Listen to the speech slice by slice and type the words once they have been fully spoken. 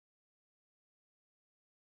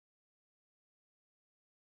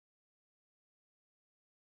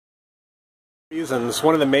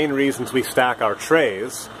One of the main reasons we stack our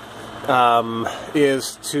trays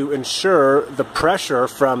is to ensure the pressure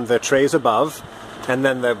from the trays above and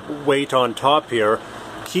then the weight on top here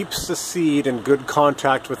keeps the seed in good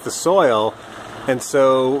contact with the soil, and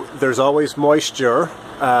so there's always moisture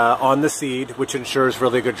on the seed, which ensures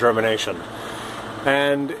really good germination.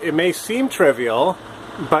 And it may seem trivial,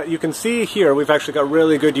 but you can see here we've actually got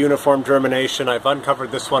really good uniform germination. I've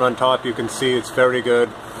uncovered this one on top. You can see it's very good.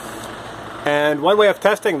 And one way of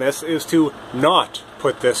testing this is to not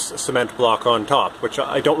put this cement block on top, which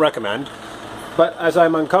I don't recommend. But as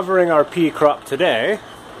I'm uncovering our pea crop today,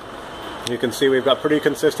 you can see we've got pretty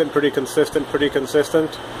consistent,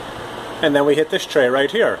 and then we hit this tray right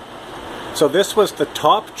here. So this was the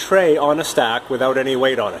top tray on a stack without any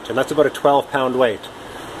weight on it, and that's about a 12-pound weight.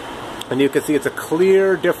 And you can see it's a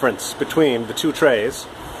clear difference between the two trays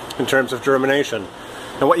in terms of germination.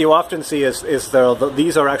 And what you often see is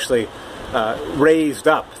these are actually raised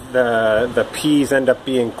up. The peas end up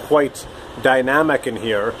being quite dynamic in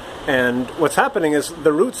here, and what's happening is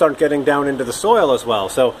the roots aren't getting down into the soil as well.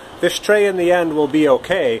 So this tray in the end will be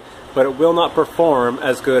okay, but it will not perform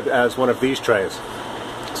as good as one of these trays.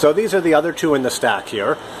 So these are the other two in the stack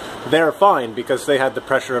here. They're fine because they had the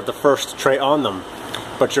pressure of the first tray on them,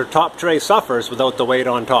 but your top tray suffers without the weight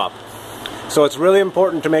on top. So it's really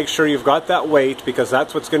important to make sure you've got that weight, because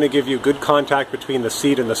that's what's going to give you good contact between the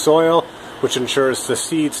seed and the soil, which ensures the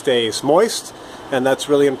seed stays moist, and that's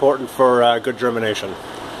really important for good germination.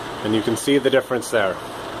 And you can see the difference there.